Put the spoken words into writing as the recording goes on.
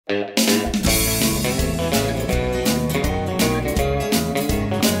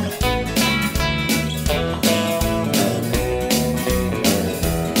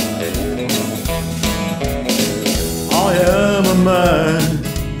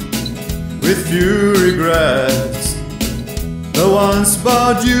with few regrets. The ones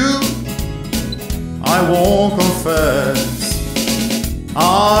about you I won't confess.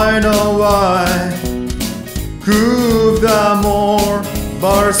 I know why could have more,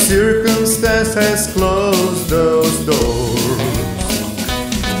 but circumstance has closed those doors.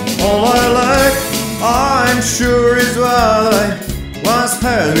 All I lack, I'm sure, is what I once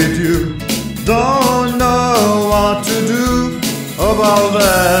had with you. Don't know what to do about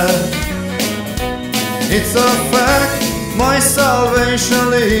that. It's a fact, my salvation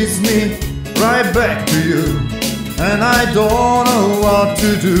leads me right back to you, and I don't know what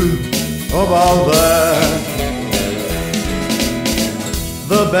to do about that.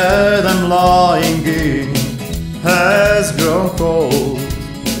 The bed I'm lying in has grown cold.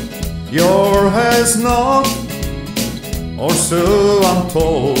 Your has not, or so I'm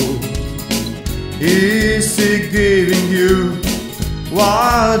told. Is he giving you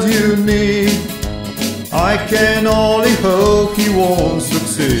what you need? I can only hope he won't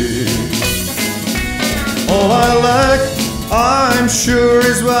succeed. All I lack, I'm sure,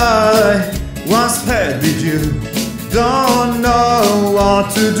 is what I once had with you. Don't know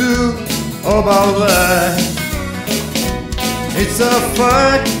what to do about that. It's a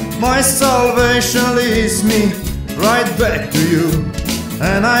fact, my salvation leads me right back to you,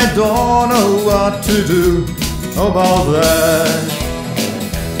 and I don't know what to do about that.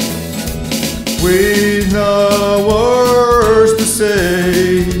 With no words to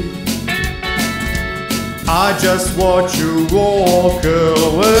say, I just watch you walk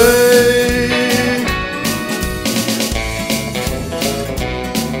away.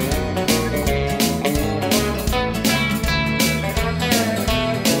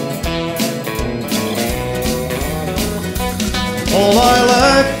 All I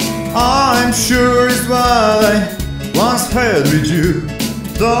lack, I'm sure, is what I once had with you.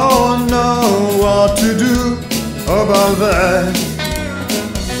 Don't know what to do about that.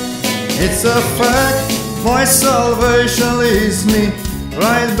 It's a fact, my salvation leads me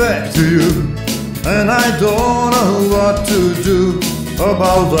right back to you, and I don't know what to do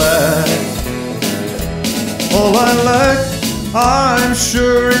about that. All I lack, I'm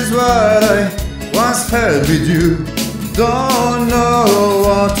sure, is what I once had with you. Don't know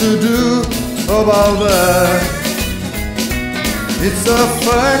what to do about that. It's a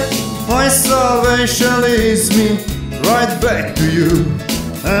fact, my salvation leads me right back to you,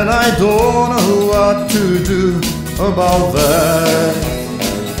 and I don't know what to do about that.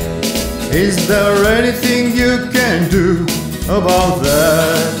 Is there anything you can do about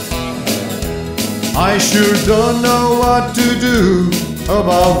that? I sure don't know what to do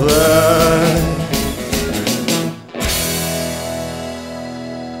about that.